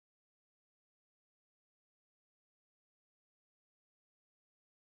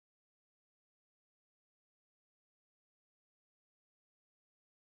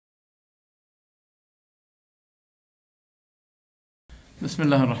بسم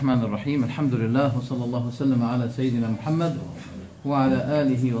الله الرحمن الرحيم الحمد لله وصلى الله وسلم على سيدنا محمد وعلى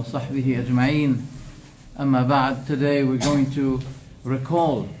آله وصحبه أجمعين أما بعد. Today we're going to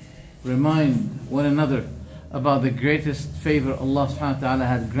remind one another about the greatest favor Allah subhanahu wa ta'ala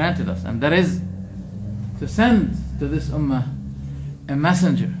has granted us, and that is to send to this Ummah a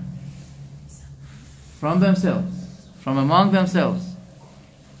messenger from themselves, from among themselves,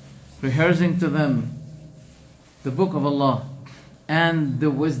 rehearsing to them the book of Allah and the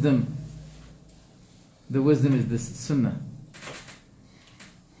wisdom. The wisdom is this sunnah.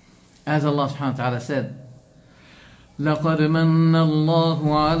 As Allah subhanahu wa ta'ala said, لَقَدْ مَنَّ اللَّهُ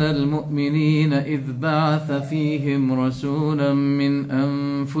عَلَى الْمُؤْمِنِينَ إِذْ بَعَثَ فِيهِمْ رَسُولًا مِّنْ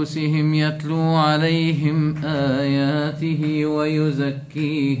أَنفُسِهِمْ يَتْلُو عَلَيْهِمْ آيَاتِهِ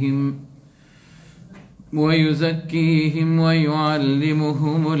ويزكيهم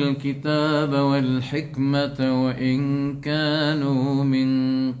ويعلمهم الكتاب والحكمة وإن كانوا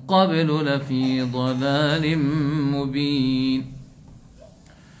من قبل لفي ضلال مبين.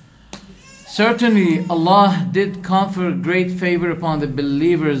 Certainly Allah did confer great favor upon the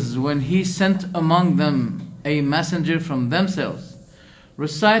believers when He sent among them a messenger from themselves,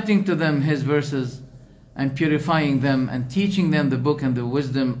 reciting to them His verses and purifying them and teaching them the book and the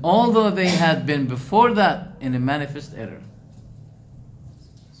wisdom, although they had been before that in a manifest error.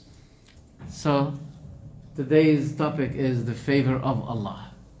 So today's topic is the favor of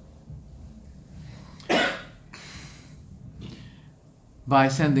Allah. By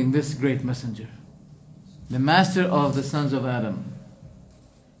sending this great messenger, the master of the sons of Adam,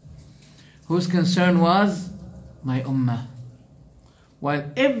 whose concern was my Ummah.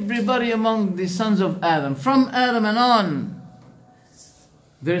 While everybody among the sons of Adam, from Adam and on,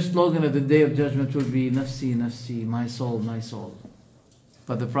 their slogan at the day of judgment will be Nafsy, Nafsy, my soul, my soul.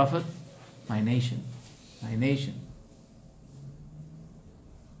 But the Prophet, my nation, my nation.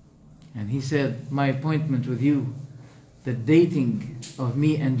 And he said, my appointment with you, the dating of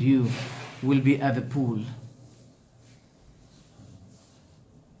me and you will be at the pool.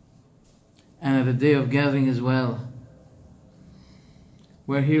 And at the day of gathering as well,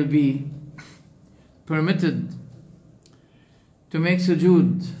 where he'll be permitted to make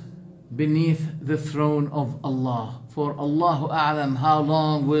sujood beneath the throne of Allah. For Allahu A'lam, how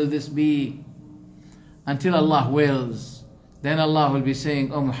long will this be? Until Allah wills. Then Allah will be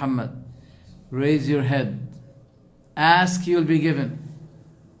saying, "O Muhammad, raise your head, ask, you'll be given.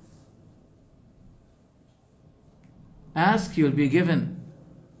 Ask, you'll be given."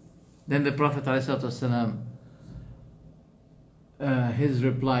 Then the Prophet ﷺ, his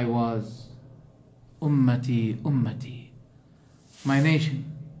reply was, Ummati, Ummati, my nation,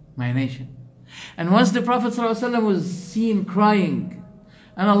 my nation. And once the Prophet ﷺ was seen crying,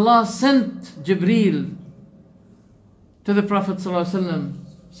 and Allah sent Jibreel to the Prophet ﷺ,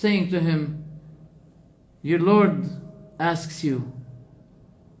 saying to him, your Lord asks you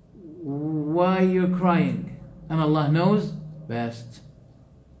why you're crying, and Allah knows best.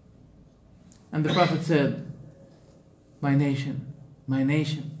 And the Prophet said, my nation, my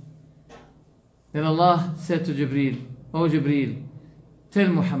nation. Then Allah said to Jibreel, O Jibreel, tell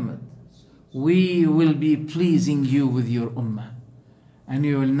Muhammad, we will be pleasing you with your ummah, and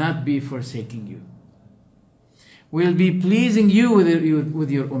you will not be forsaking you. We'll be pleasing you with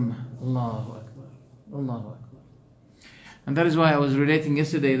your ummah. Allahu Akbar, Allahu Akbar. And that is why I was relating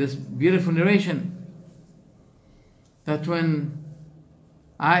yesterday this beautiful narration, that when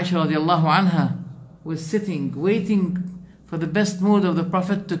Aisha radiallahu anha was sitting, waiting for the best mood of the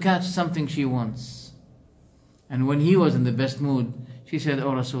Prophet to catch something she wants. And when he was in the best mood, she said,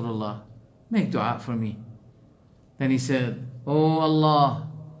 "O Rasulullah, make dua for me." Then he said, "O Allah,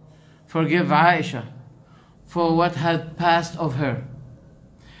 forgive Aisha for what had passed of her,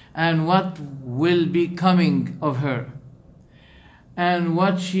 and what will be coming of her, and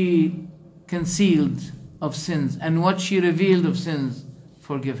what she concealed of sins, and what she revealed of sins,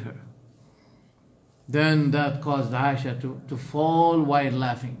 forgive her." Then that caused Aisha to fall while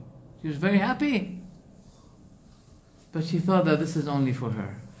laughing. She was very happy. But she thought that this is only for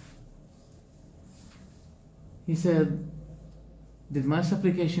her. He said, "Did my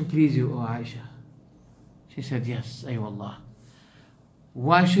supplication please you, O Aisha?" She said, "Yes, aywallah.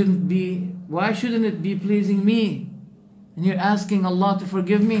 Why shouldn't it be pleasing me? And you're asking Allah to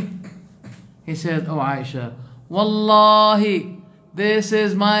forgive me?" He said, "O Aisha, Wallahi, this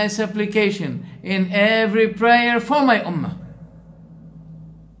is my supplication in every prayer for my ummah.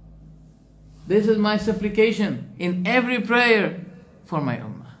 This is my supplication in every prayer for my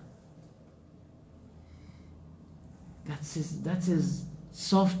ummah." That's his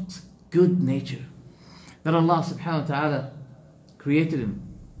soft, good nature that Allah subhanahu wa ta'ala created him.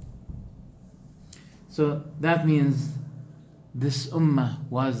 So that means this ummah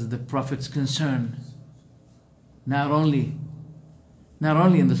was the Prophet's concern. Not only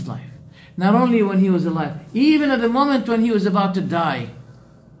in this life, not only when he was alive, even at the moment when he was about to die.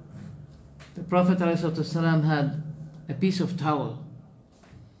 The Prophet ﷺ had a piece of towel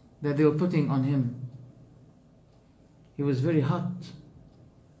that they were putting on him. He was very hot.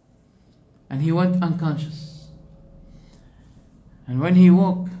 And he went unconscious. And when he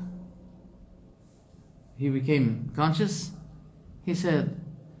woke, he became conscious. He said,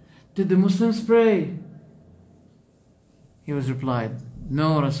 "Did the Muslims pray?" He was replied,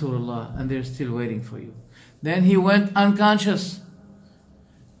 "No, Rasulullah, and they're still waiting for you." Then he went unconscious.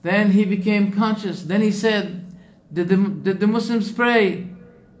 Then he became conscious. Then he said, Did the Muslims pray?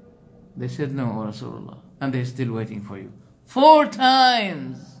 They said, "No, O Rasulullah, and they're still waiting for you." 4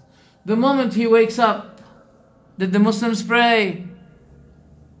 times. The moment he wakes up, did the Muslims pray?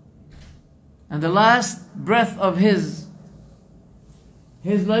 And the last breath of his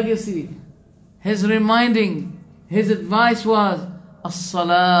legacy, his reminding, his advice was,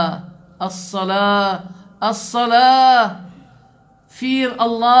 "As-salah, as-salah, as-salah." Fear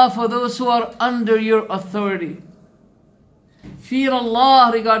Allah for those who are under your authority. Fear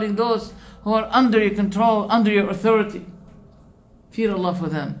Allah regarding those who are under your control, under your authority. Fear Allah for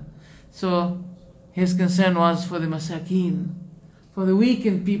them. So his concern was for the masakeen, for the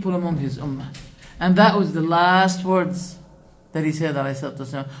weakened people among his ummah. And that was the last words that he said, alayhi salatu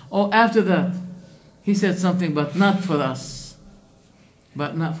wasalam. Oh, after that, he said something, but not for us.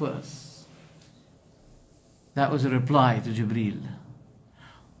 But not for us. That was a reply to Jibreel.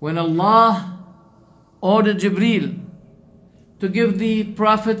 When Allah ordered Jibreel to give the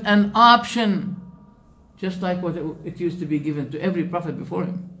Prophet an option, just like what it used to be given to every Prophet before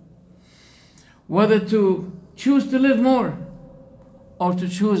him, whether to choose to live more or to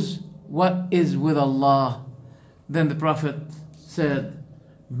choose what is with Allah, then the Prophet said,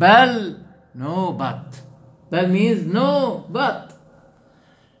 "Bal," no, but. Bal means no, but.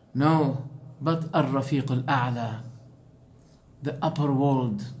 No, but Ar-Rafiq al-A'la, the upper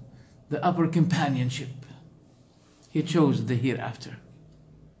world, the upper companionship. He chose the hereafter.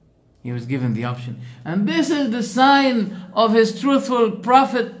 He was given the option. And this is the sign of his truthful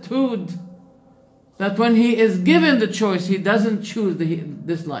prophethood, that when he is given the choice, he doesn't choose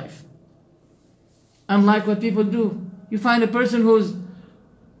this life. Unlike what people do. You find a person who's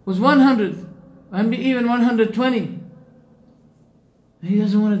 100, and even 120, he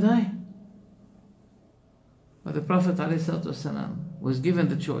doesn't want to die. But the Prophet ﷺ was given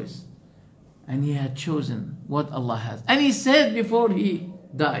the choice, and he had chosen what Allah has. And he said before he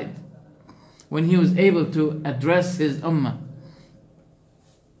died, when he was able to address his ummah,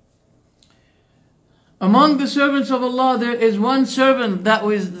 among the servants of Allah, there is one servant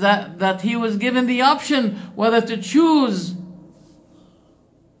that he was given the option whether to choose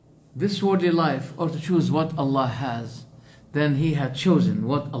this worldly life or to choose what Allah has. Then he had chosen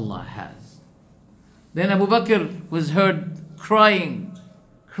what Allah has. Then Abu Bakr was heard crying.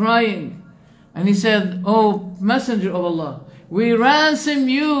 And he said, "Oh Messenger of Allah, we ransom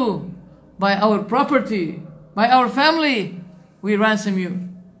you by our property, by our family, we ransom you."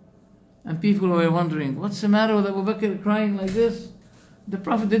 And people were wondering, what's the matter with Abu Bakr crying like this? The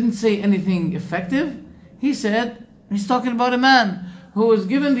Prophet didn't say anything effective. He said, he's talking about a man who was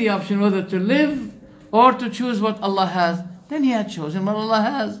given the option whether to live or to choose what Allah has. Then he had chosen what Allah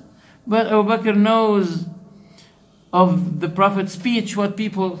has. But Abu Bakr knows of the Prophet's speech what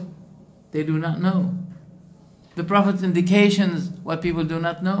people, they do not know. The Prophet's indications, what people do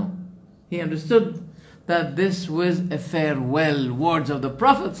not know. He understood that this was a farewell words of the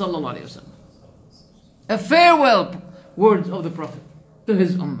Prophet ﷺ. A farewell words of the Prophet to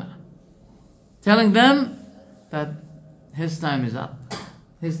his ummah, telling them that his time is up,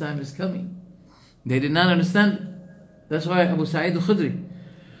 his time is coming. They did not understand it. That's why Abu Sa'id al-Khudri,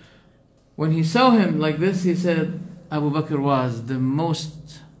 when he saw him like this, he said Abu Bakr was the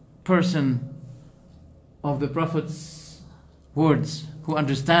most person of the Prophet's words who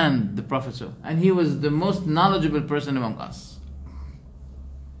understand the Prophet so, and he was the most knowledgeable person among us.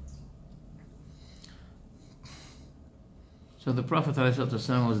 So the Prophet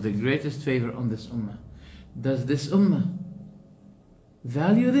ﷺ was the greatest favor on this ummah. Does this ummah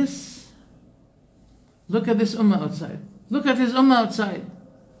value this? Look at this ummah outside. Look at his ummah outside.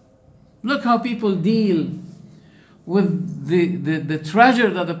 Look how people deal with the treasure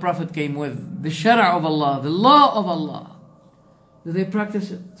that the Prophet came with, the shara of Allah, the law of Allah. Do they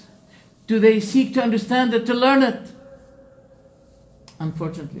practice it? Do they seek to understand it, to learn it?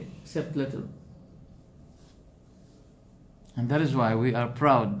 Unfortunately, except little. And that is why we are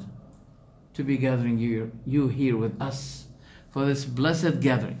proud to be gathering you here with us for this blessed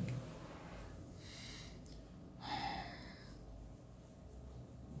gathering.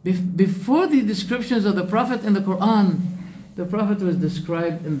 Before the descriptions of the Prophet in the Quran, the Prophet was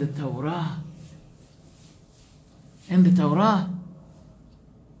described in the Torah. In the Torah,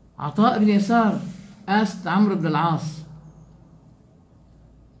 Ata ibn Yasar asked Amr ibn al-As,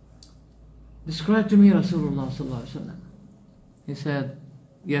 describe to me Rasulullah sallallahu alaihi wasallam. He said,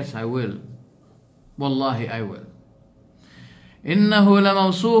 yes, I will. Wallahi, I will. إنه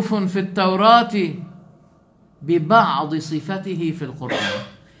لموصوف في التوراة ببعض صفته في القرآن.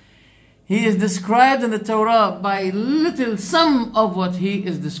 He is described in the Torah by little, some of what he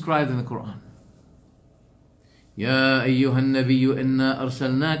is described in the Quran. يا أيها النبي إنا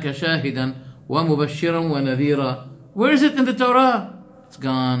أرسلناك شاهدا ومبشرا ونذيرا. Where is it in the Torah? It's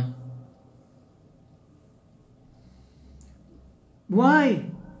gone. Why?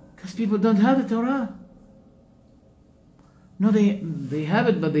 Because people don't have the Torah. No, they have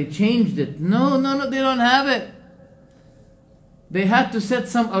it, but they changed it. No, they don't have it. They had to set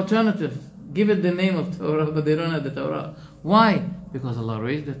some alternative, give it the name of Torah, but they don't have the Torah. Why? Because Allah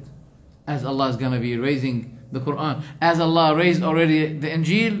raised it. As Allah is going to be raising the Quran. As Allah raised already the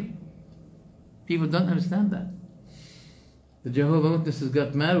Injil. People don't understand that. The Jehovah's Witnesses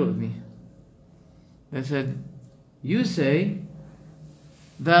got mad with me. They said, you say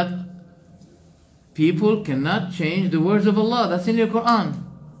that people cannot change the words of Allah. That's in your Quran.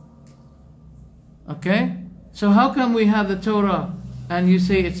 Okay? So how come we have the Torah and you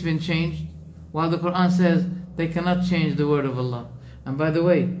say it's been changed, while the Quran says they cannot change the word of Allah? And by the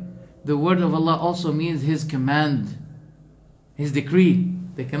way, the word of Allah also means His command, His decree.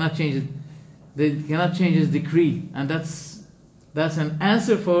 They cannot change it. They cannot change His decree. And that's an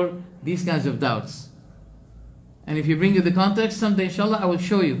answer for these kinds of doubts. And if you bring you the context, someday inshallah I will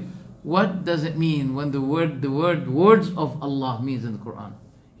show you what does it mean when the word words of Allah means in the Quran.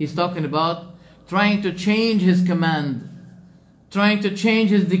 He's talking about trying to change His command, trying to change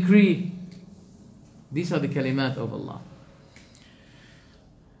His decree. These are the kalimat of Allah.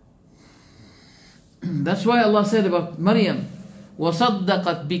 That's why Allah said about Maryam,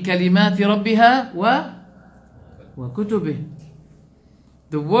 وَصَدَّقَتْ بِكَلِمَاتِ رَبِّهَا وَكُتُبِهِ.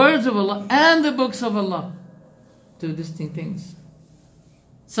 The words of Allah and the books of Allah. Two distinct things.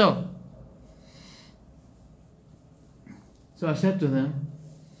 So I said to them,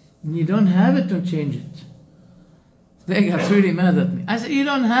 you don't have it to change it. They got really mad at me. I said, you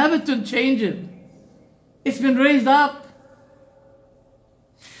don't have it to change it. It's been raised up.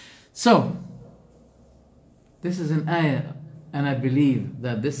 So, this is an ayah, and I believe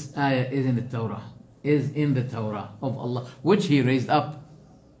that this ayah is in the Torah of Allah, which He raised up.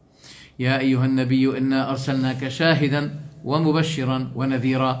 يا أيها النبي إنا أرسلناك شاهدا ومبشرا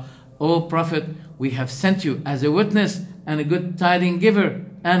ونذيرا. O Prophet, we have sent you as a witness and a good tidings giver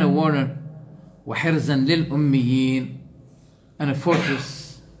and a warner. وحرزا للأميين, and a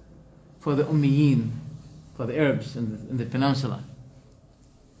fortress for the Ummiyin, for the Arabs in the peninsula.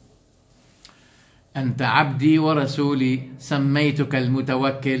 أنت عبدي ورسولي سميتك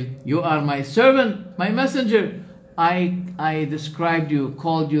المتوكل. You are my servant, my messenger. I described you,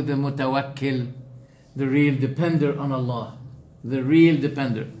 called you the mutawakkil, the real depender on Allah, the real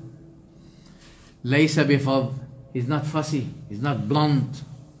depender. ليس بفظ, he's not fussy, he's not blunt.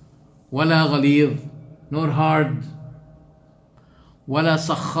 ولا غليظ, nor hard. ولا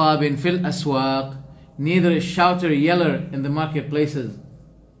صخاب في الأسواق, neither a shouter, yeller in the marketplaces.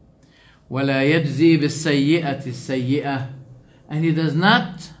 ولا يجزي بالسيئة السيئة, and he does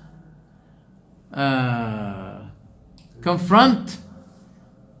not confront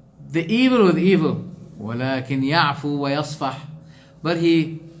the evil with evil. ولكن يعفو ويصفح, but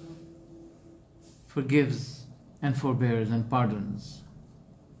he forgives and forbears and pardons.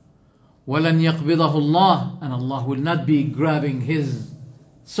 ولن يقبضه الله, and Allah will not be grabbing his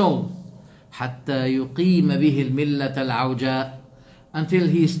soul. حتى يقيم به الملة العوجاء, until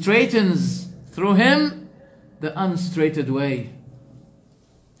he straightens through him the unstraighted way.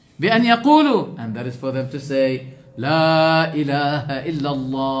 بأن يقولوا, and that is for them to say, لا إله إلا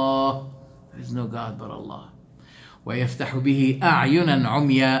الله, there is no God but Allah. ويفتح به أعينا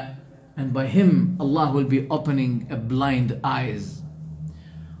عميا, and by him Allah will be opening a blind eyes.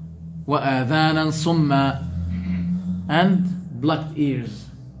 وآذانا صما, and blocked ears.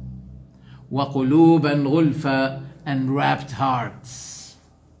 وقلوبا غلفا, and wrapped hearts.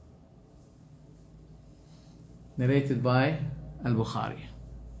 Narrated by Al-Bukhari.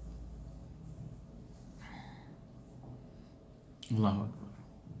 Allahu Akbar.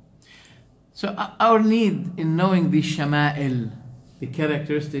 So our need in knowing the shama'il, the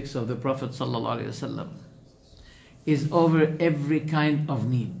characteristics of the Prophet ﷺ, is over every kind of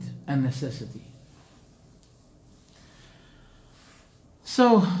need and necessity.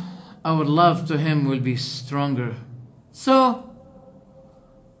 So our love to him will be stronger. So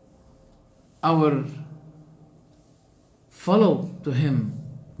our follow to him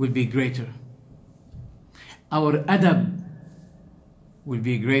will be greater. Our adab will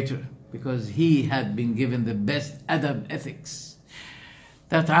be greater because he had been given the best adab ethics.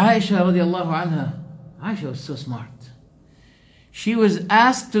 That Aisha radiallahu anha, Aisha was so smart. She was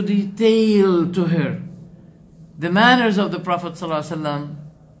asked to detail to her the manners of the Prophet ﷺ,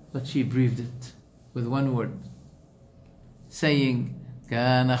 but she breathed it with one word, saying,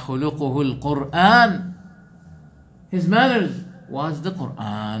 كَانَ خُلُقُهُ الْقُرْآنِ. His manners was the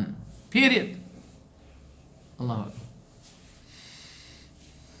Quran. Period. Allahu Akbar.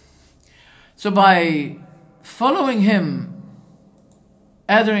 So by following him,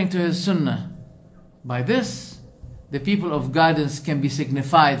 adhering to his sunnah, by this, the people of guidance can be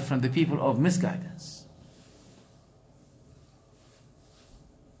signified from the people of misguidance.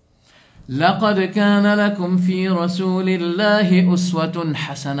 لَقَدْ كَانَ لَكُمْ فِي رَسُولِ اللَّهِ أُسْوَةٌ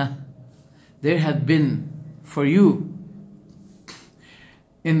حَسَنَةٌ. There had been for you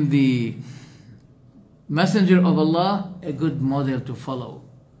in the Messenger of Allah a good model to follow,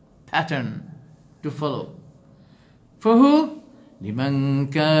 pattern to follow. For who? لمن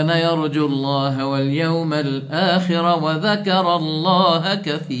كان يرجو الله واليوم الآخر وذكر الله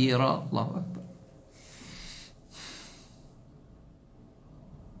كثيرا. الله أكبر.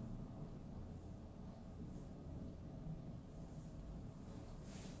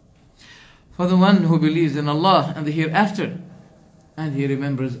 For the one who believes in Allah and the hereafter, and he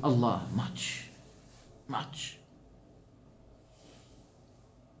remembers Allah much, much.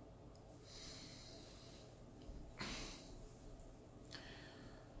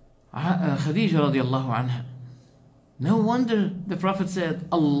 Khadija radiallahu anha. No wonder the Prophet said,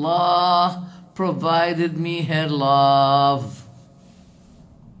 Allah provided me her love.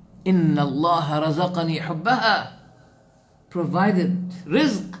 Inna Allah razaqani hubbaha. Provided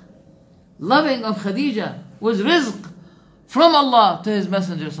rizq. Loving of Khadija was rizq from Allah to his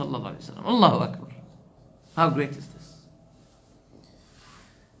Messenger sallallahu alaihi wasallam. Allahu Akbar. How great is this?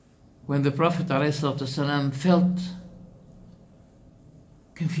 When the Prophet ﷺ felt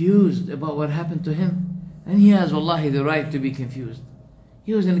confused about what happened to him, and he has wallahi the right to be confused.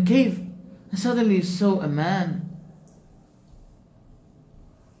 He was in a cave and suddenly he saw a man.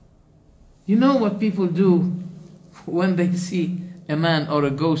 You know what people do when they see a man or a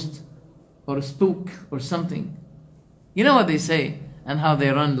ghost or a spook or something? You know what they say and how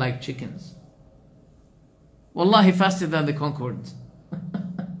they run like chickens. Wallahi, faster than the Concorde.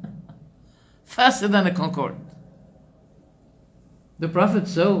 Faster than a Concorde. The Prophet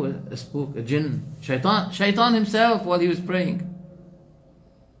saw a spook, a jinn, shaitan himself while he was praying.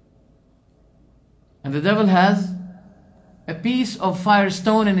 And the devil has a piece of fire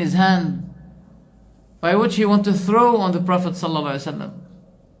stone in his hand by which he wants to throw on the Prophet ﷺ.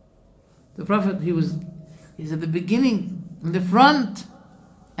 The Prophet, he's at the beginning, in the front,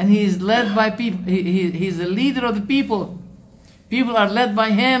 and he is led by people. He's the leader of the people. People are led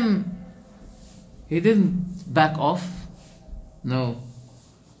by him. He didn't back off. No.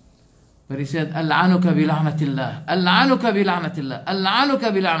 But he said, أَلْعَنُكَ بِلَعْنَةِ اللَّهِ أَلْعَنُكَ بِلَعْنَةِ اللَّهِ أَلْعَنُكَ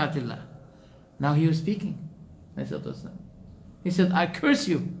بِلَعْنَةِ اللَّهِ. Now he was speaking. He said, I curse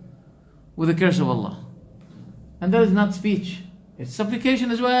you with the curse of Allah. And that is not speech. It's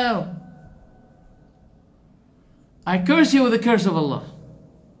supplication as well. I curse you with the curse of Allah.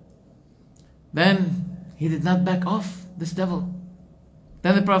 Then he did not back off, this devil.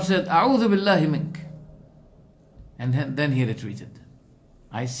 Then the Prophet said, أعوذ بالله منك. And then he retreated.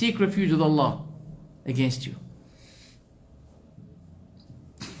 I seek refuge with Allah against you.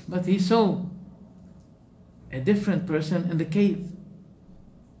 But he saw a different person in the cave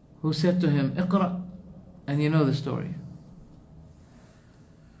who said to him, اقرأ. And you know the story.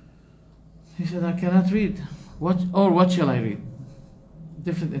 He said, I cannot read. What shall I read?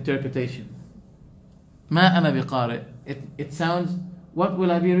 Different interpretation. ما أنا بقارئ. It sounds, what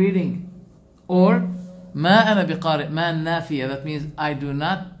will I be reading? Or ما أنا بقارئ. ما نافية. That means I do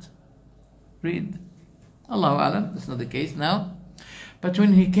not read. Allahu Alam. That's not the case now. But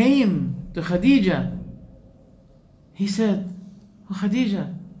when he came to Khadija, he said, oh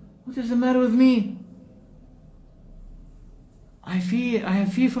Khadija, what is the matter with me? I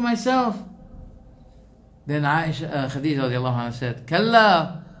have fear for myself. Then Khadija radiallahu anha said,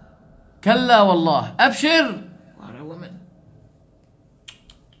 Kalla, Kalla wallah, Abshir. What a woman.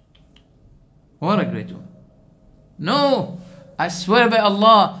 What a great woman. No, I swear by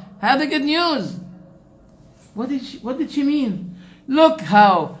Allah, have the good news. What did she mean? Look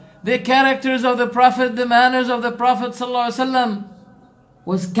how the characters of the Prophet, the manners of the Prophet ﷺ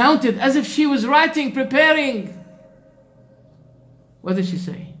was counted as if she was writing, preparing. What did she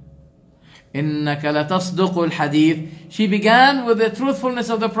say? إِنَّكَ لَتَصْدُقُ الْحَدِيثِ. She began with the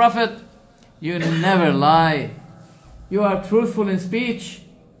truthfulness of the Prophet. You never lie. You are truthful in speech.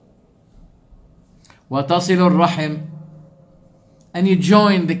 وَتَصِلُ الرَّحِمِ. And you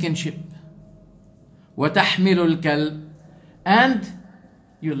join the kinship. وَتَحْمِلُ الْكَلْبِ. And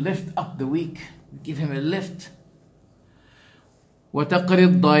you lift up the weak. You give him a lift.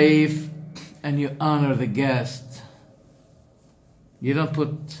 وَتَقْرِ الضَّيْفِ. And you honor the guest. You don't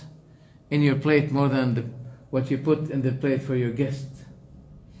put in your plate more than what you put in the plate for your guest.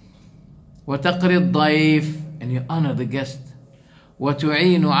 وَتَقْرِ الضَّيْفِ. And you honor the guest.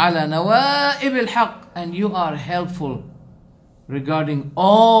 وَتُعِينُ عَلَى نَوَائِبِ الْحَقِّ. And you are helpful regarding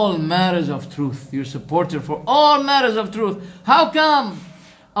all matters of truth. You're supported for all matters of truth. How come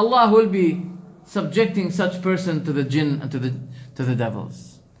Allah will be subjecting such person to the jinn and to the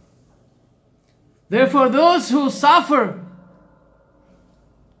devils? Therefore, those who suffer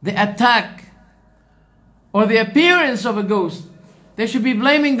the attack or the appearance of a ghost, they should be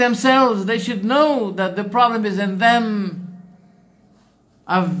blaming themselves. They should know that the problem is in them.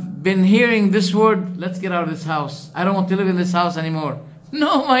 I've been hearing this word, let's get out of this house. I don't want to live in this house anymore.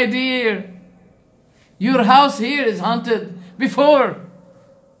 No, my dear. Your house here is haunted. Before,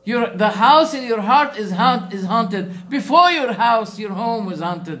 the house in your heart is haunted. Before your house, your home was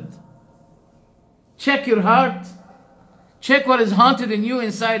haunted. Check your heart. Check what is haunted in you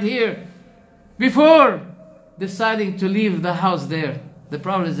inside here. Before deciding to leave the house there. The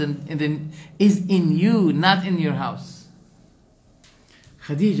problem is in you, not in your house.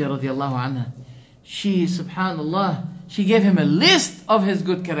 Khadija radiallahu anha, she, subhanallah, she gave him a list of his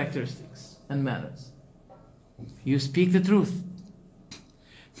good characteristics and manners. You speak the truth.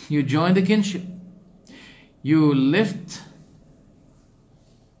 You join the kinship. You lift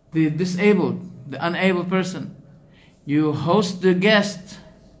the disabled, the unable person. You host the guest.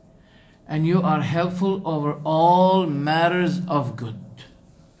 And you are helpful over all matters of good.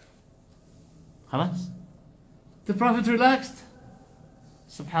 Khalas? The Prophet relaxed.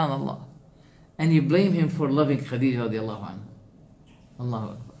 Subhanallah. And you blame him for loving Khadija radiallahu anha.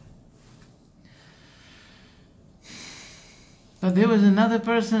 Allahu Akbar. But there was another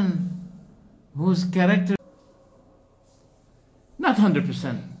person whose character, not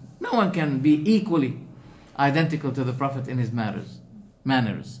 100%. No one can be equally identical to the Prophet in his manners.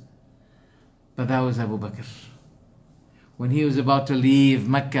 But that was Abu Bakr. When he was about to leave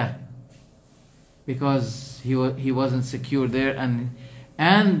Mecca, because he wasn't secure there, and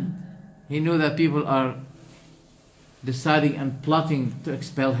he knew that people are deciding and plotting to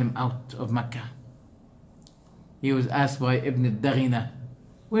expel him out of Mecca. He was asked by Ibn al-Daghina,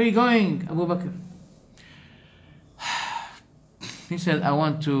 where are you going, Abu Bakr? He said, I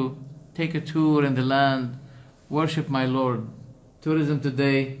want to take a tour in the land, worship my Lord. Tourism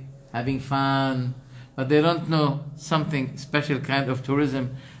today, having fun, but they don't know something special kind of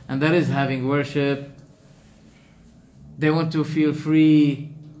tourism, and that is having worship. They want to feel free,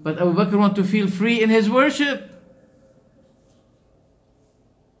 but Abu Bakr wants to feel free in his worship.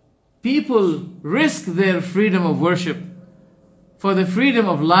 People risk their freedom of worship for the freedom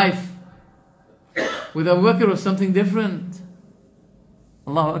of life. With Abu Bakr was something different.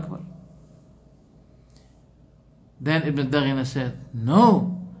 Allahu Akbar. Then Ibn Daghina said,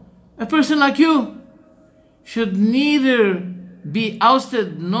 no, a person like you should neither be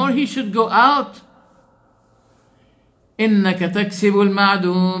ousted nor he should go out. إِنَّكَ تَكْسِبُ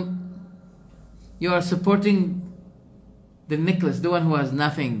الْمَعْدُومِ. You are supporting the necklace, the one who has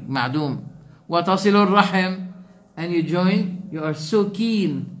nothing, ma'doom. وَتَصِلُ الرَّحِمِ. And you are so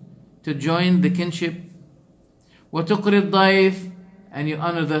keen to join the kinship. وَتُقْرِ الضَّيْفِ. And you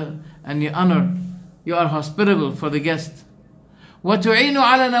are hospitable for the guest. وَتُعِينُ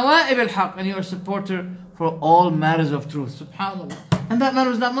عَلَى نَوَائِبِ الْحَقِّ. And you are a supporter for all matters of truth. Subhanallah. And that man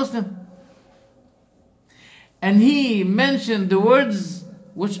was not Muslim. And he mentioned the words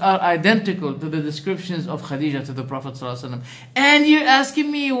which are identical to the descriptions of Khadija to the Prophet ﷺ. And you're asking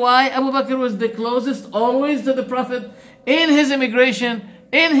me why Abu Bakr was the closest always to the Prophet in his immigration,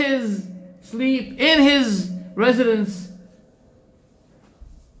 in his sleep, in his residence.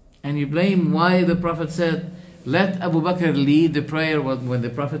 And you blame why the Prophet said, let Abu Bakr lead the prayer when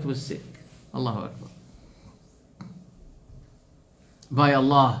the Prophet was sick. Allahu Akbar. By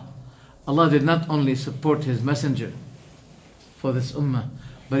Allah, Allah did not only support His messenger for this ummah,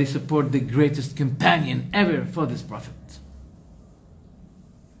 but he supported the greatest companion ever for this Prophet.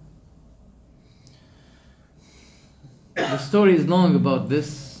 The story is long about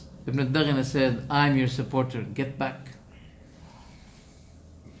this. Ibn Daghina said, I'm your supporter, get back.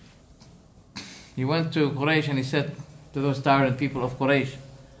 He went to Quraysh and he said to those tyrant people of Quraysh,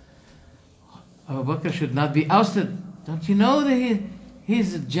 Abu Bakr should not be ousted. Don't you know that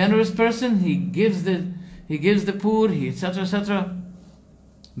he's a generous person? He gives the poor, etc., etc.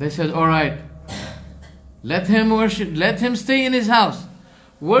 They said, all right, let him worship, let him stay in his house,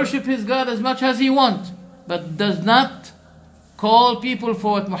 worship his God as much as he wants, but does not call people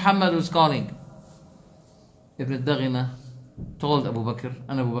for what Muhammad was calling. Ibn Daghina told Abu Bakr,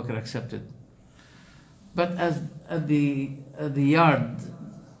 and Abu Bakr accepted. But at the yard,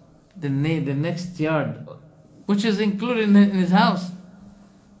 the next yard, which is included in his house,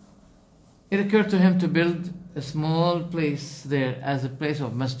 it occurred to him to build a small place there as a place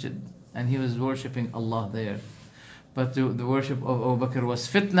of masjid, and he was worshipping Allah there. But the worship of Abu Bakr was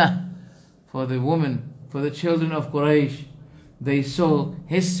fitna for the women, for the children of Quraysh. They saw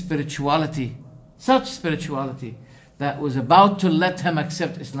his spirituality, such spirituality, that was about to let him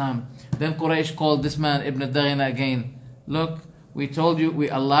accept Islam. Then Quraysh called this man Ibn Daghina again. Look, we told you, we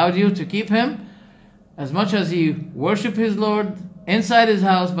allowed you to keep him as much as he worshiped his Lord inside his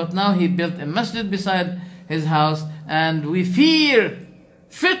house, but now he built a masjid beside his house, and we fear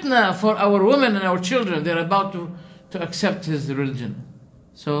fitna for our women and our children. They're about to accept his religion.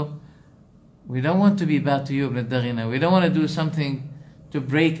 So we don't want to be bad to you, Ibn Daghina. We don't want to do something to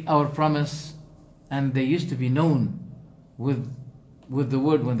break our promise. And they used to be known with the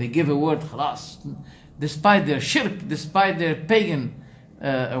word, when they give a word, khalas, despite their shirk, despite their pagan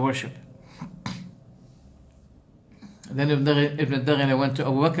worship. Then Ibn Daghina went to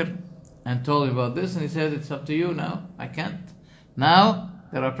Abu Bakr and told him about this, and he said, it's up to you now, I can't. Now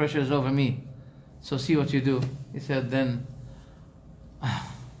there are pressures over me, so see what you do. He said, then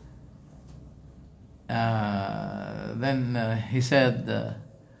he said,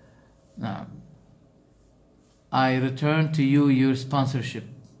 no, I return to you your sponsorship.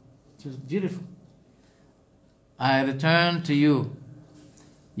 It was beautiful. I return to you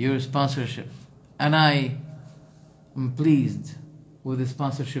your sponsorship, and I am pleased with the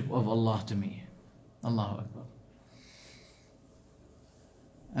sponsorship of Allah to me. Allahu Akbar.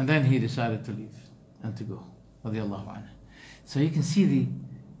 And then he decided to leave and to go. Radiallahu anhu. So you can see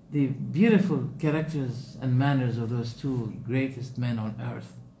the beautiful characters and manners of those two greatest men on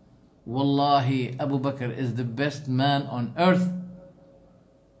earth. Wallahi, Abu Bakr is the best man on earth,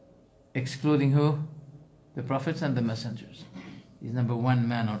 excluding who? The prophets and the messengers. He's number one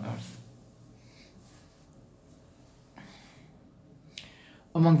man on earth.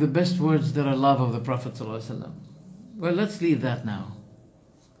 Among the best words that I love of the Prophet ﷺ. Well, let's leave that now.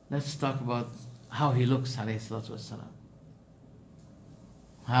 Let's talk about how he looks, alayhi salatu wasalam.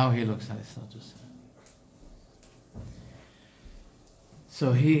 How he looks, alayhi salatu wasalam.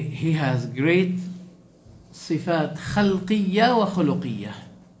 So he has great صفات خلقية وخلقية.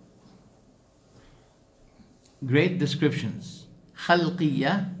 Great descriptions.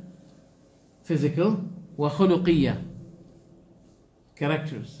 خلقية, physical, وخلقية,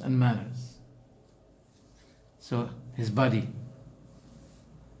 characters and manners. So his body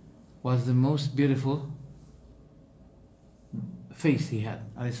was the most beautiful face he had,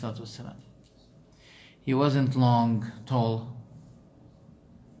 alayhi salatu wasalam. He wasn't long, tall,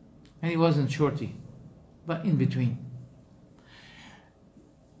 and he wasn't shorty, but in between.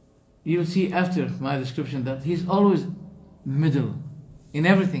 You'll see after my description that he's always middle. In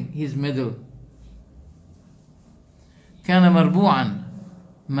everything, he's middle. كان مربوعا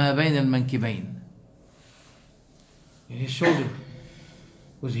ما بين المنكبين. His shoulder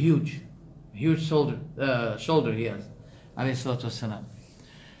was huge shoulder he has, عليه الصلاة والسلام.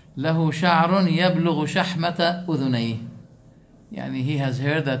 له شعر يبلغ شحمة أذنيه. يعني he has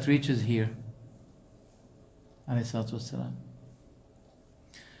hair that reaches here, عليه الصلاة والسلام.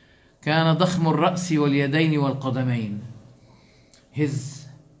 كان ضخم الرأس واليدين والقدمين. His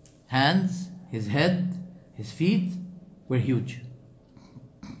hands, his head, his feet were huge.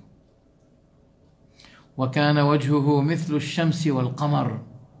 وكان وجهه مثل الشمس والقمر.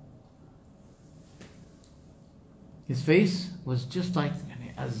 His face was just like,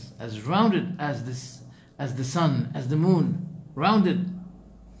 as rounded as the sun, as the moon, rounded.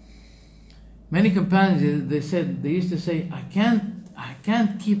 Many companions, they used to say, I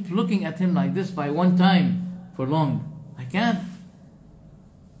can't keep looking at him like this by one time for long. I can't.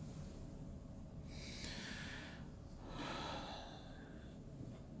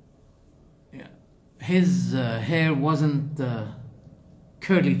 His hair wasn't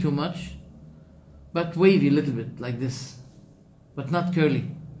curly too much, but wavy a little bit like this, but not curly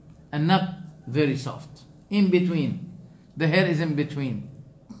and not very soft. In between. The hair is in between.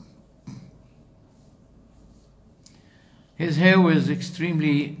 His hair was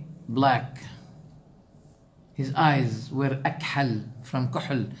extremely black. His eyes were akhal, from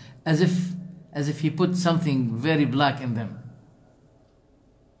kuhl, as if he put something very black in them.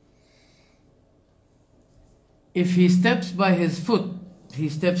 If he steps by his foot, he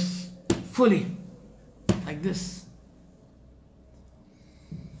steps fully, like this.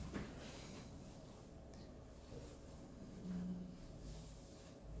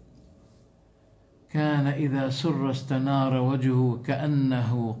 كان إذا سر استنار وجهه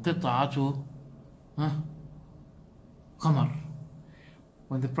كأنه قطعة قمر.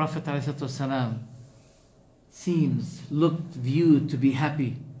 When the Prophet ﷺ seems, looked, viewed to be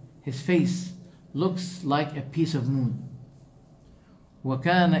happy, his face looks like a piece of moon.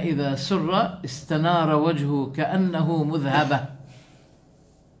 وكان إذا سر استنار وجهه كأنه مذهبة.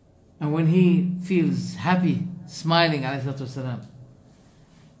 And when he feels happy, smiling ﷺ,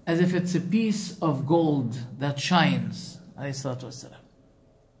 as if it's a piece of gold that shines ﷺ,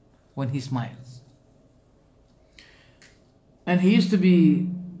 when he smiles. And he used to be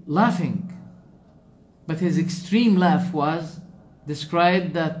laughing, but his extreme laugh was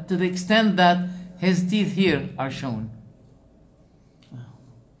described that to the extent that his teeth here are shown.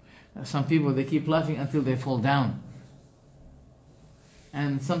 Some people, they keep laughing until they fall down.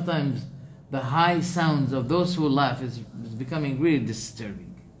 And sometimes the high sounds of those who laugh is becoming really disturbing.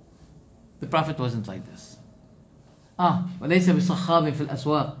 The Prophet wasn't like this. وَلَيْسَ بِصَخَّابٍ فِي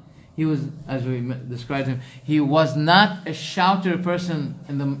الْأَسْوَاقِ. He was, as we described him, he was not a shouter person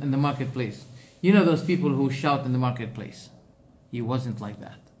in the marketplace. You know those people who shout in the marketplace. He wasn't like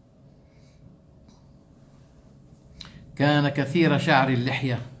that. كان كثير شعر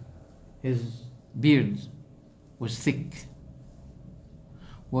اللحية. His beard was thick.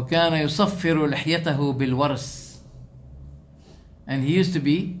 وكان يصفر لحيته بالورس. And he used to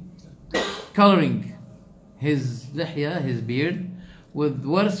be coloring his lihya, his beard, with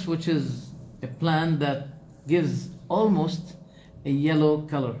wars, which is a plant that gives almost a yellow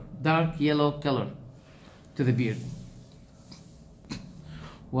color, dark yellow color to the beard.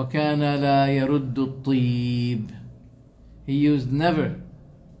 وَكَانَ لَا يَرُدُّ الطِّيبِ. He used never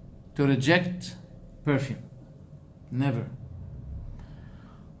to reject perfume. Never.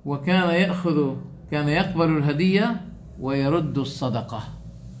 وَكَانَ يَقْبَلُ الْهَدِيَّةِ وَيَرُدُّ الصَّدَقَةِ.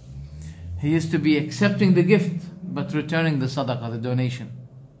 He used to be accepting the gift but returning the sadaqah, the donation,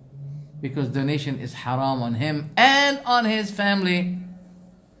 because donation is haram on him and on his family.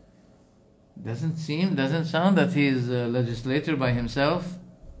 Doesn't sound that he is a legislator by himself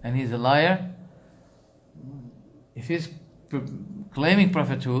and he's a liar. If he's claiming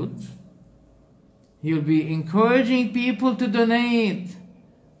prophethood, he will be encouraging people to donate,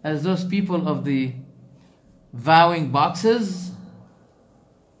 as those people of the vowing boxes.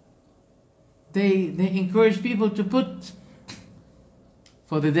 They encourage people to put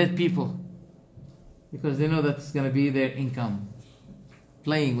for the dead people, because they know that's going to be their income,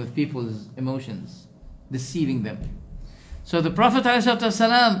 playing with people's emotions, deceiving them. So the Prophet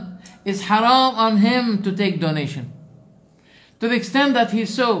ﷺ is haram on him to take donation, to the extent that he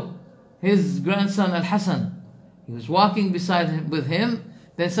saw his grandson Al-Hassan. He was walking beside him, with him,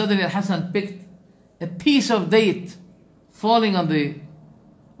 then suddenly Al-Hassan picked a piece of date falling on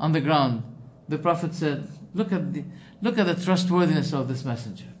the ground. The Prophet said, look at the trustworthiness of this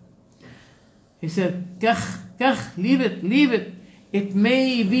messenger. He said, Kach, leave it. It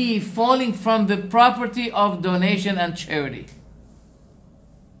may be falling from the property of donation and charity.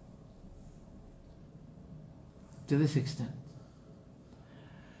 To this extent.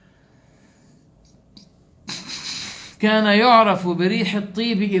 كان يعرف بريح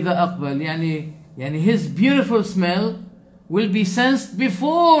الطيب إذا أقبل. يعني his beautiful smell will be sensed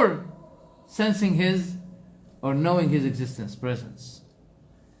before sensing his or knowing his existence, presence.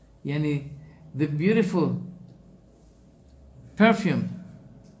 Yani the beautiful perfume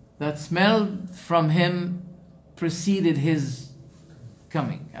that smelled from him preceded his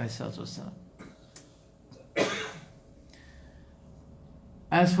coming.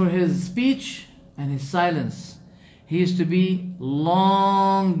 As for his speech and his silence, he used to be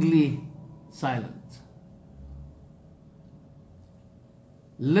longly silent,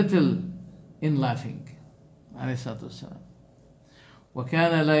 little in laughing. وَكَانَ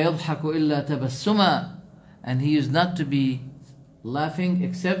لَا يَضْحَكُ إِلَّا تَبَسُّمًا. And he used not to be laughing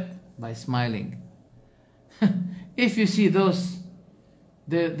except by smiling. If you see there's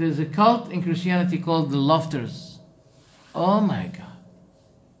a cult in Christianity called the Laughters. Oh my God.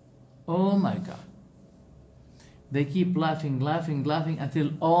 Oh my God. They keep laughing, laughing, laughing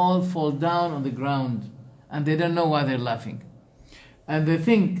until all fall down on the ground and they don't know why they're laughing. And they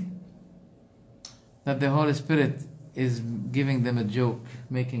think that the Holy Spirit is giving them a joke,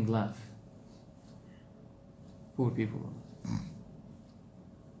 making laugh. Poor people.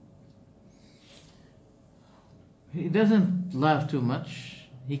 He doesn't laugh too much.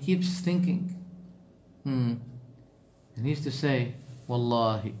 He keeps thinking. And he used to say,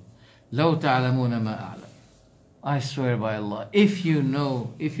 Wallahi, لو تعلمون ما أعلم. I swear by Allah, if you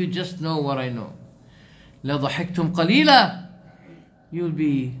just know what I know, لضحكتم قليلا, you'll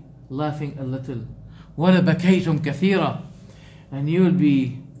be laughing a little. ولبكيتم كثيرا, and you'll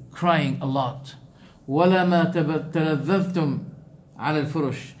be crying a lot. ولما تلذذتم على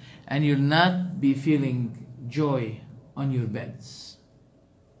الفرش, and you'll not be feeling joy on your beds.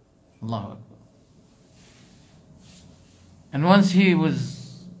 Allahu Akbar. And once he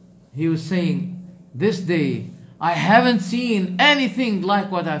was saying, this day I haven't seen anything like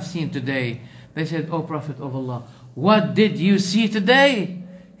what I've seen today. They said, O Prophet of Allah, what did you see today?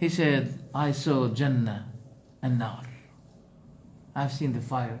 He said, I saw Jannah and Nar. I've seen the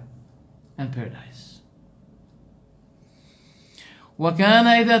fire and paradise. وَكَانَ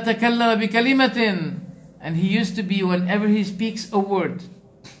إِذَا تَكَلَّمَ بِكَلِمَةٍ, and he used to be, whenever he speaks a word,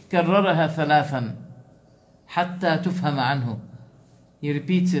 كَرَّرَهَا ثَلَاثًا حَتَّى تُفْهَمَ عَنْهُ. He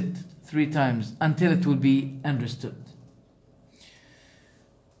repeats it 3 times until it will be understood.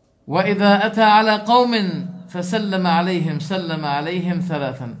 وَإِذَا أَتَى عَلَى قَوْمٍ فَسَلَّمَ عَلَيْهِمْ سَلَّمَ عَلَيْهِمْ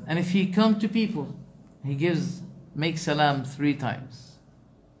ثَلَاثًا. And if he come to people, he makes salam 3 times.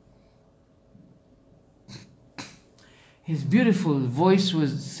 His beautiful voice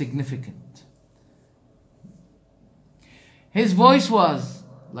was significant. His voice was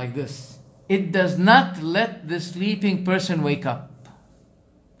like this. It does not let the sleeping person wake up,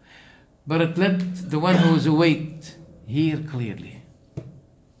 but it let the one who is awake hear clearly.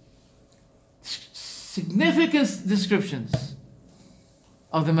 Significant descriptions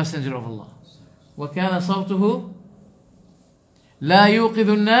of the Messenger of Allah. وَكَانَ صَوْتُهُ لَا يُوقِظُ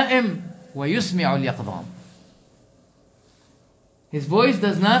النَّائِمِ وَيُسْمِعُ الْيَقْظَانِ. His voice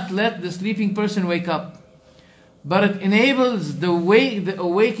does not let the sleeping person wake up, but it enables the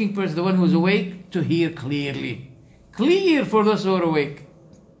awaking person, the one who is awake, to hear clearly. Clear for those who are awake.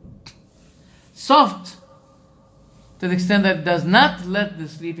 Soft to the extent that it does not let the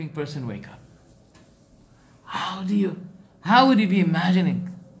sleeping person wake up. How would you be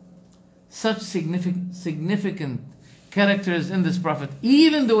imagining such significant characters in this Prophet,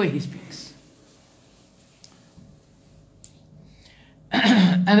 even the way he speaks?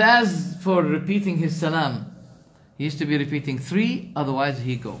 And as for repeating his salam, he used to be repeating 3, otherwise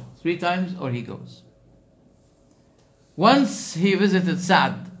he go 3 times or he goes. Once he visited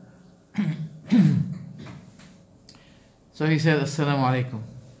Sa'd. So he said, Assalamu alaikum.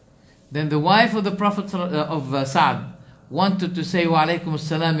 Then the wife of the Prophet of Sa'd wanted to say, Wa alaikum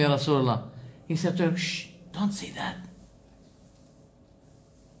assalam ya Rasulullah. He said to her, shh, don't say that.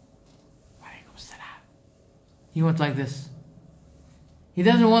 Wa alaikum assalam. He went like this. He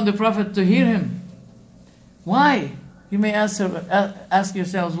doesn't want the Prophet to hear him. Why? You may ask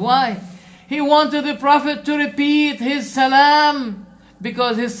yourselves, why? He wanted the Prophet to repeat his salam,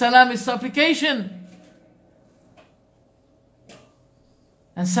 because his salam is supplication.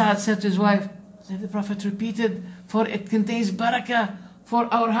 And Sa'd said to his wife, let the Prophet repeat it, for it contains barakah for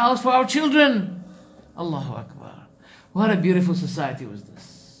our house, for our children. Allahu Akbar. What a beautiful society was this.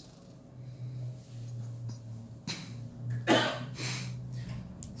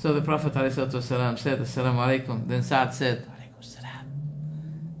 So the Prophet ﷺ said, Assalamu alaikum. Then Sa'd said, Alaikum assalam.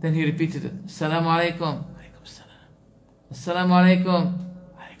 Then he repeated it, Assalamu alaikum. Alaikum assalam. Assalamu alaikum.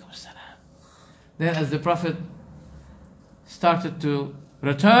 Alaikum assalam. Then as the Prophet started to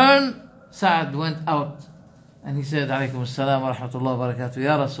return, Sa'd went out and he said, Alaikum assalam wa rahmatullahi wa barakatuh.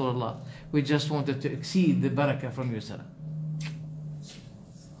 Ya Rasulullah, we just wanted to exceed the barakah from your salam.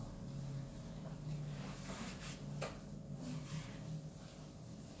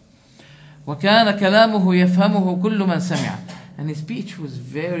 وَكَانَ كَلَامُهُ يَفْهَمُهُ كُلُّ مَنْ سَمِعَ. And his speech was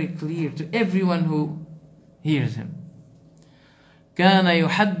very clear to everyone who hears him. كَانَ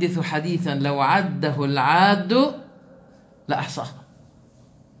يُحَدِّثُ حَدِيثًا لَوْ عَدَّهُ الْعَادُ لَأَحْصَاهُ.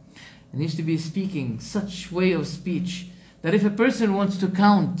 And he used to be speaking such way of speech that if a person wants to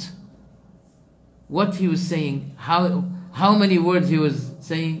count what he was saying, how many words he was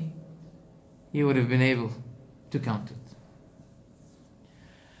saying, he would have been able to count it.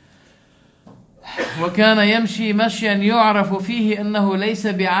 وكان يمشي مشيا يعرف فيه أنه ليس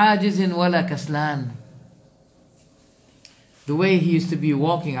بعاجز ولا كسلان. the way he used to be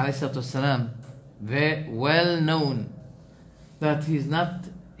walking, alayhi salatu wasalam, very well known that he is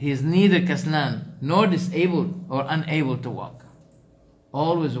neither kaslan nor disabled or unable to walk,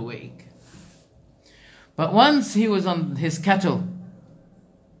 always awake. But once he was on his cattle,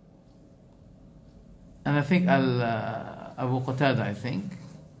 and I think Abu Qatada, I think,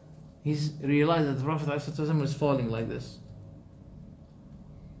 he's realized that the Prophet ﷺ was falling like this.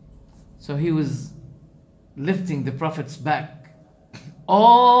 So he was lifting the Prophet's back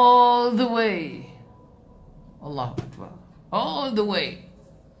all the way. Allahu Akbar. All the way.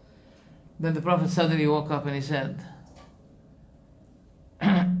 Then the Prophet suddenly woke up and he said,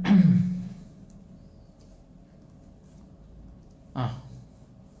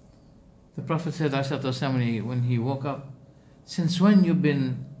 the Prophet said, when he woke up, since when you've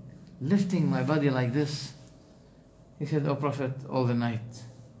been lifting my body like this? He said, "Oh Prophet, all the night."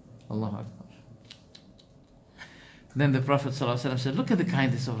 Allahu Akbar. Then the Prophet ﷺ said, look at the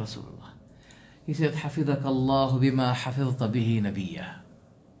kindness of Rasulullah. He said, حَفِظَكَ اللَّهُ بِمَا حَفِظْتَ بِهِ نَبِيًّا.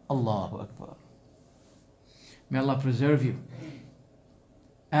 Allahu Akbar. May Allah preserve you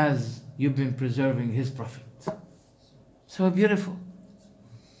as you've been preserving His Prophet. So beautiful.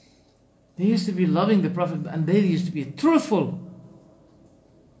 They used to be loving the Prophet and they used to be truthful.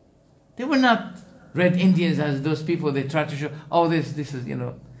 They were not red Indians as those people they try to show, oh this is,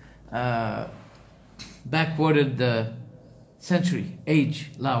 backwarded century,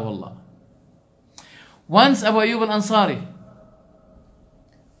 age, la wallah. Once Abu Ayyub al-Ansari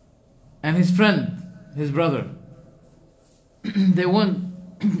and his friend, his brother,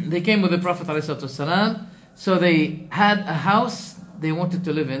 they came with the Prophet ﷺ, so they had a house they wanted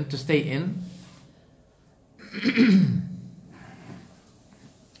to live in, to stay in.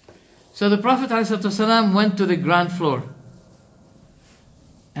 So the Prophet ﷺ went to the ground floor.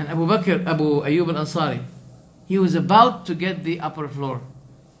 And Abu Ayyub al-Ansari, he was about to get the upper floor.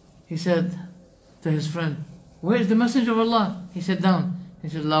 He said to his friend, "Where's the Messenger of Allah?" He said, "Down." He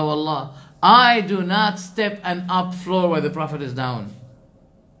said, "La wallah, I do not step an up floor where the Prophet is down."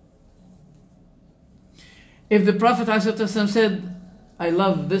 If the Prophet ﷺ said, "I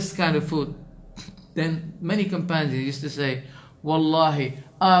love this kind of food," then many companions used to say, "Wallahi,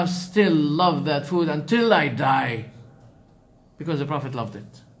 I still love that food until I die," because the Prophet loved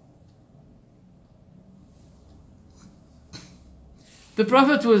it. The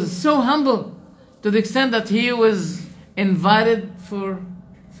Prophet was so humble to the extent that he was invited for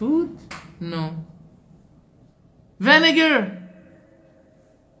food? No. Vinegar!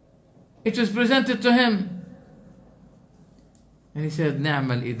 It was presented to him. And he said,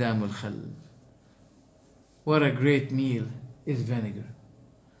 "Ni'ma al-idam al-khal." What a great meal is vinegar.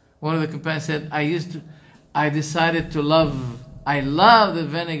 One of the companions said, I decided to love the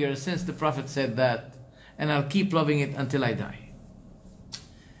vinegar since the Prophet said that, and I'll keep loving it until I die.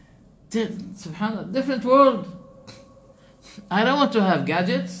 Subhanallah, different world. I don't want to have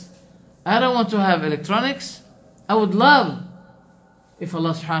gadgets. I don't want to have electronics. I would love if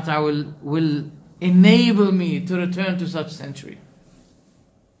Allah subhanahu wa ta'ala will enable me to return to such century.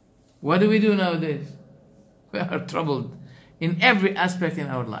 What do we do nowadays? We are troubled in every aspect in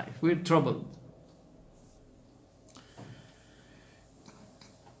our life. We're troubled.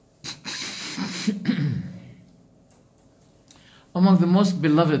 Among the most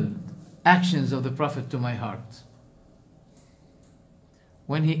beloved actions of the Prophet to my heart,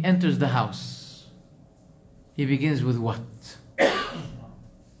 when he enters the house, he begins with what?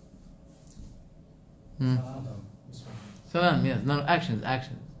 Salam, yes. No, actions.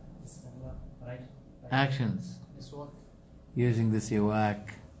 Actions. Using the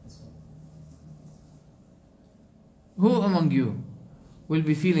siwak. Who among you will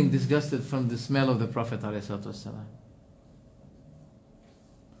be feeling disgusted from the smell of the Prophet ﷺ?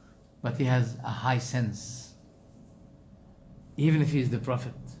 But he has a high sense. Even if he is the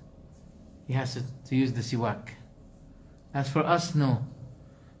Prophet, he has to use the siwak. As for us, no.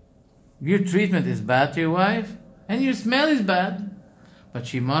 Your treatment is bad to your wife, and your smell is bad, but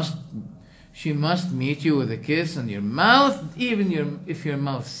she must meet you with a kiss on your mouth, even if your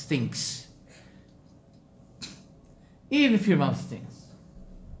mouth stinks. Even if your mouth stinks.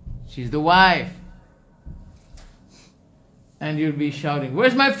 She's the wife. And you'll be shouting,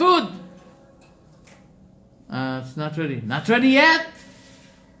 "Where's my food?" It's not ready. Not ready yet?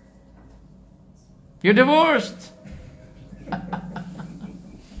 You're divorced.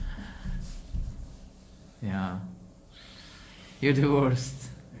 Yeah. You're divorced.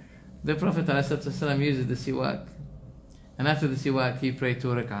 The Prophet ﷺ uses the siwak. And after the siwak, he prayed 2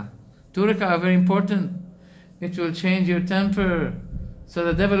 rak'ah. 2 rak'ah are very important. It will change your temper, so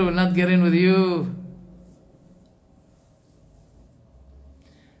the devil will not get in with you.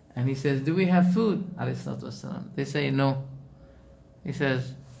 And he says, do we have food? Alayhi salatu wasalam. They say, no. He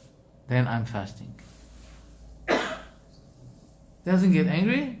says, then I'm fasting. Doesn't get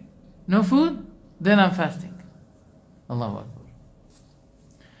angry? No food? Then I'm fasting. Allahu Akbar.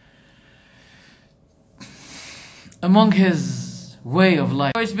 Among his way of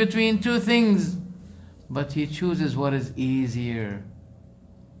life, choice between two things, but he chooses what is easier.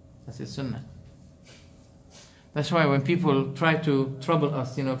 That's his sunnah. That's why when people try to trouble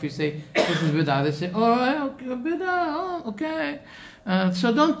us, if you say, this is bid'ah, they say, oh, okay, bid'ah, oh, okay.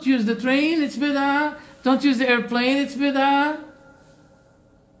 So don't use the train, it's bid'ah. Don't use the airplane, it's bid'ah.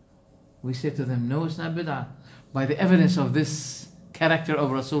 We say to them, no, it's not bid'ah. By the evidence of this character of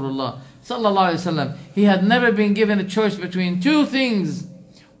Rasulullah sallallahu alaihi wasallam, he had never been given a choice between two things.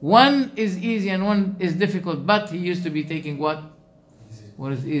 One is easy and one is difficult, but he used to be taking what?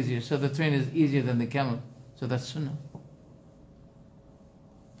 What is easier. So the train is easier than the camel. So that's sunnah.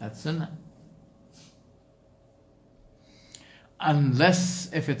 That's sunnah.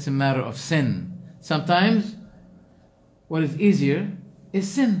 Unless if it's a matter of sin. Sometimes what is easier is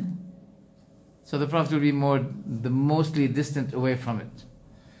sin. So the Prophet will be mostly distant away from it.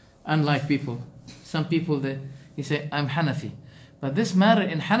 Unlike people. Some people, he say, I'm Hanafi. But this matter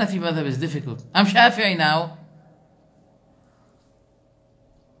in Hanafi madhab is difficult. I'm Shafi'i now.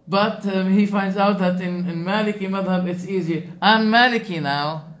 But he finds out that in Maliki madhab it's easier. I'm Maliki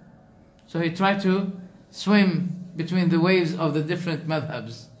now. So he tried to swim between the waves of the different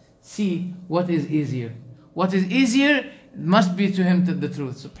madhabs. See what is easier. What is easier must be to him the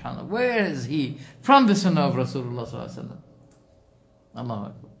truth, subhanAllah. Where is he? From the sunnah of Rasulullah sallallahu alaihi wasallam. Allahu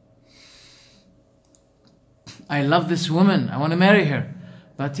Akbar. I love this woman, I want to marry her.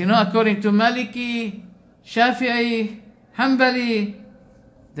 But according to Maliki, Shafi'i, Hanbali,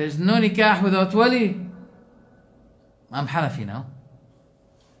 there's no nikah without wali. I'm Hanafi now.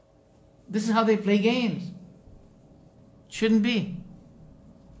 This is how they play games. Shouldn't be.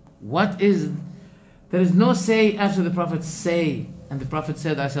 There is no say after the Prophet's say. And the Prophet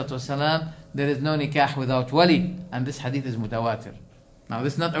said, والسلام, there is no nikah without wali. And this hadith is mutawatir. Now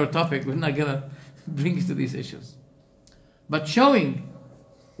this is not our topic, we're not going to bring us to these issues. But showing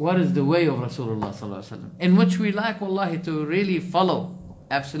what is the way of Rasulullah sallallahu alaihi wasallam, in which we like, wallahi, to really follow,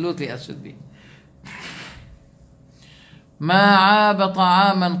 absolutely as should be. ما عاب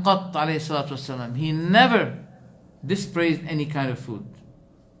طعاما قط عليه الصلاة والسلام. He never dispraised any kind of food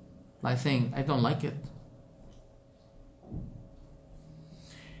by saying, I don't like it.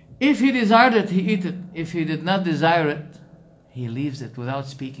 If he desired it, he eat it. If he did not desire it, he leaves it without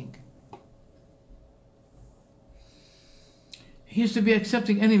speaking. He used to be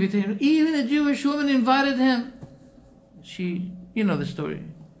accepting any invitation. Even a Jewish woman invited him. She, you know the story.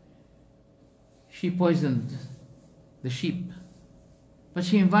 She poisoned the sheep. But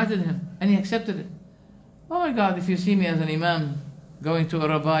she invited him and he accepted it. Oh my God, if you see me as an imam going to a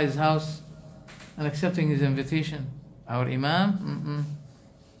rabbi's house and accepting his invitation, our imam,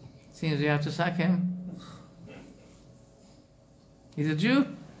 seems we have to sack him. He's a Jew.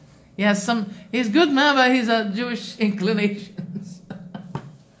 He's good man, but he's a Jewish inclinations.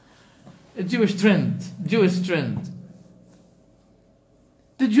 A Jewish trend.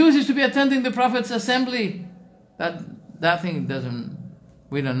 The Jews used to be attending the Prophet's assembly. That thing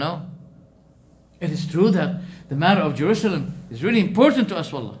we don't know. It is true that the matter of Jerusalem is really important to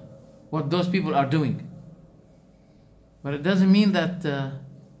us, wallah, what those people are doing. But it doesn't mean that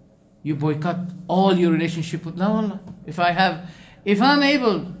you boycott all your relationship with Allah. If I'm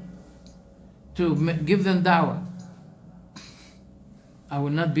able to give them da'wah, I will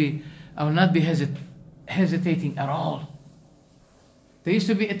not be hesitating at all. They used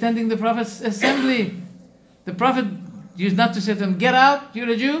to be attending the Prophet's assembly. The Prophet used not to say to them, get out, you're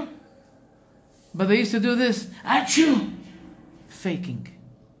a Jew. But they used to do this, achoo, faking,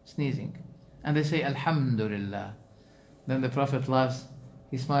 sneezing. And they say, Alhamdulillah. Then the Prophet laughs,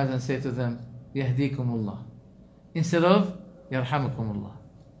 he smiles and says to them, Yahdikumullah. Instead of, Yarhamukumullah.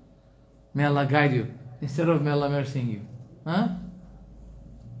 May Allah guide you. Instead of, may Allah mercying you. Huh?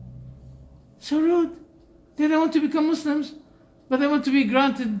 So rude. They don't want to become Muslims, but they want to be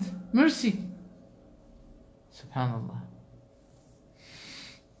granted mercy. Subhanallah.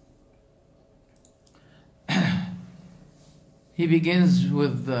 He begins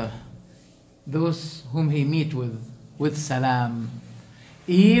with those whom he meet with salam.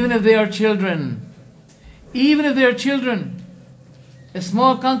 Even if they are children. A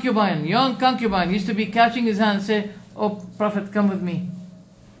small concubine, young concubine, used to be catching his hand and say, oh Prophet, come with me.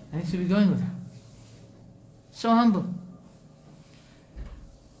 And he used to be going with her. So humble.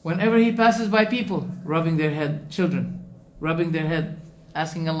 Whenever he passes by people, rubbing their head, children, rubbing their head,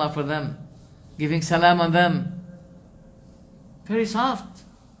 asking Allah for them, giving salam on them. Very soft.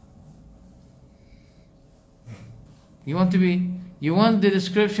 You want the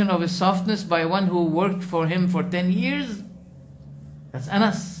description of his softness by one who worked for him for 10 years? That's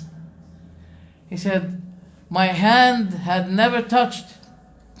Anas. He said, my hand had never touched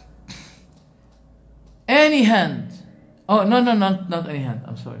any hand. Oh, no, not any hand.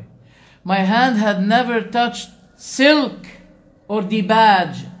 I'm sorry. My hand had never touched silk or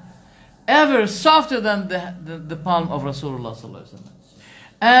dibaj, ever softer than the palm of Rasulullah sallallahu alaihi wasallam.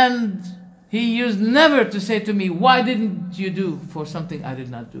 And he used never to say to me, why didn't you do for something I did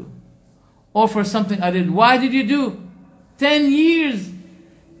not do? Or for something I did, why did you do? 10 years.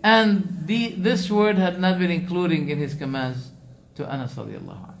 And this word had not been including in his commands to Anas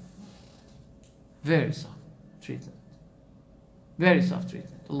radiallahu anhu. Very soft treatment. Very soft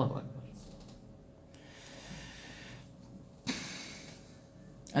treatment. Allahu Akbar.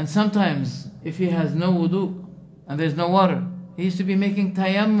 And sometimes, if he has no wudu and there's no water, he used to be making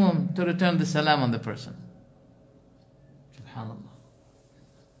tayammum to return the salam on the person. SubhanAllah.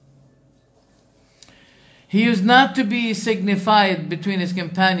 He used not to be signified between his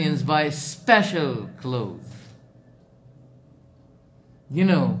companions by special clothes. You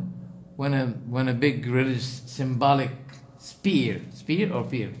know, when a big religious symbolic spear or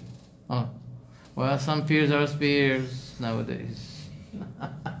peer? Oh, well, some peers are spears nowadays.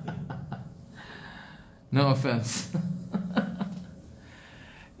 No offense.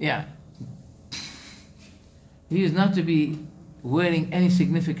 Yeah. He is not to be wearing any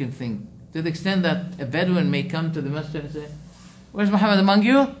significant thing, to the extent that a Bedouin may come to the masjid and say, where's Muhammad among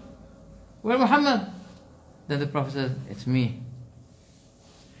you? Where's Muhammad? Then the Prophet says, it's me.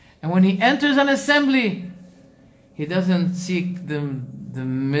 And when he enters an assembly, he doesn't seek the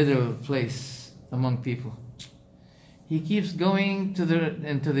middle place among people. He keeps going into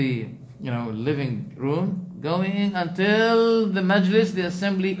the living room, going until the majlis, the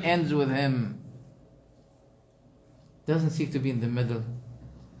assembly, ends with him. Doesn't seek to be in the middle.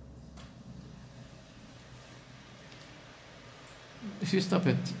 If you stop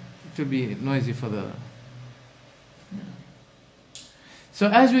it, it will be noisy for the... So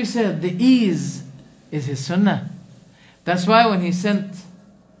as we said, the ease is his sunnah. That's why when he sent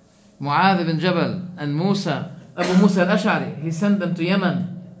Mu'adh ibn Jabal and Abu Musa al-Ash'ari, he sent them to Yemen.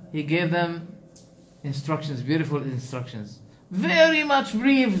 He gave them instructions, beautiful instructions. Very much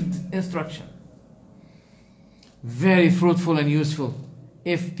breathed instruction. Very fruitful and useful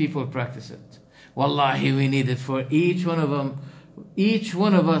if people practice it. Wallahi, we need it for each one of them, each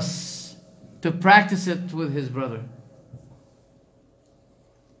one of us, to practice it with his brother.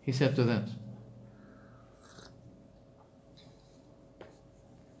 He said to them,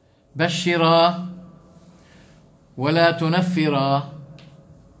 بشرا ولا تنفرا.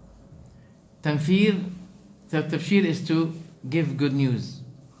 Tafsir is to give good news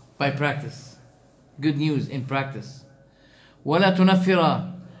by practice. Good news in practice. ولا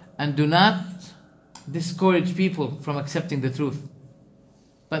تنفرا. And do not discourage people from accepting the truth.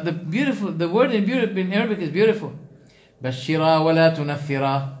 But the word in Arabic is beautiful. بشرا ولا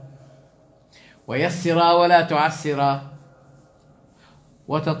تنفرا. ويسرا ولا تعسرا.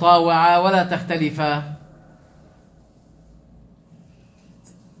 وتطاوعا ولا تختلفا.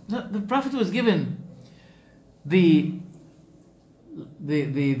 The Prophet was given the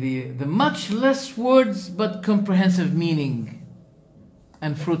much less words but comprehensive meaning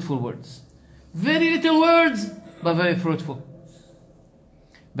and fruitful words. Very little words but very fruitful.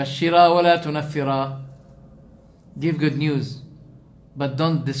 بشرا ولا تنفرا. Give good news, but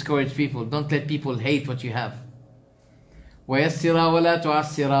don't discourage people. Don't let people hate what you have. ويسرا ولا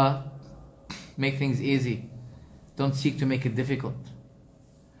تعسرا. Make things easy. Don't seek to make it difficult.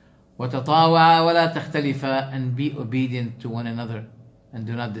 وتطاوعا ولا تختلفا. And be obedient to one another and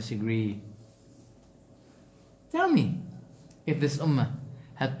do not disagree. Tell me, if this ummah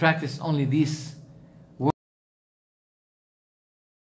had practiced only these